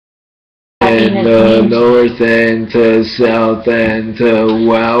in the north and to south and to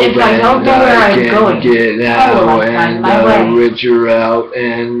well, and I can get out and a richer out,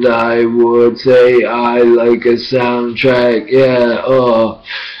 and I would say I like a soundtrack, yeah,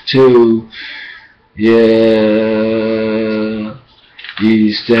 to, yeah,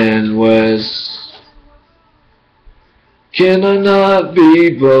 east and west. Can I not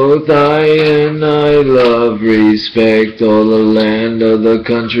be both? I love, respect all the land of the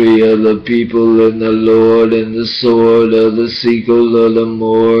country of the people and the Lord and the sword of the sequel of the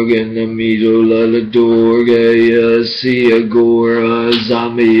morgue and the middle of the dorg. I see a gore, a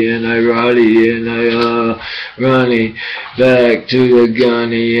zombie, and I roddy, and I runny back to the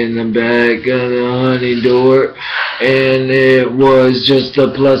gunny in the back of the honey door. And it was just a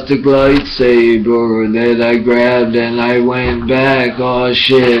plastic lightsaber that I grabbed, and I went back. Oh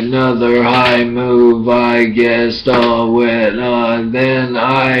shit, another high move, I guessed, all wet. Then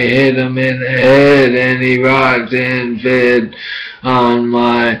I hit him in the head, and he rocked and fed on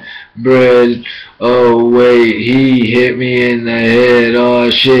my bread. Oh wait, he hit me in the head. Oh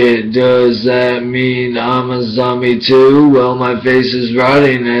shit, does that mean I'm a zombie too? Well, my face is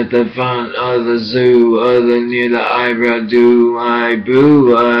rotting at the front of the zoo, near the eyebrow do my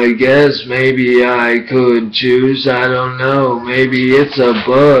boo. I guess maybe I could choose, I don't know, maybe it's a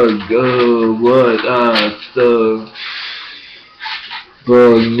bug. Oh, what a thug.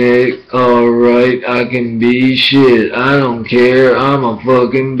 Bug Nick, alright, I can be shit, I don't care, I'm a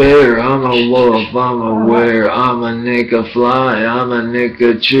fucking bear, I'm a wolf, I'm a were, I'm a nick a fly, I'm a nick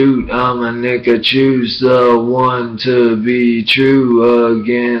a choot, I'm a nick a choose, the one to be true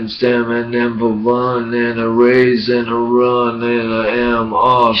against Eminem for fun, and a raise and a run, and I am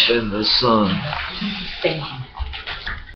off in the sun.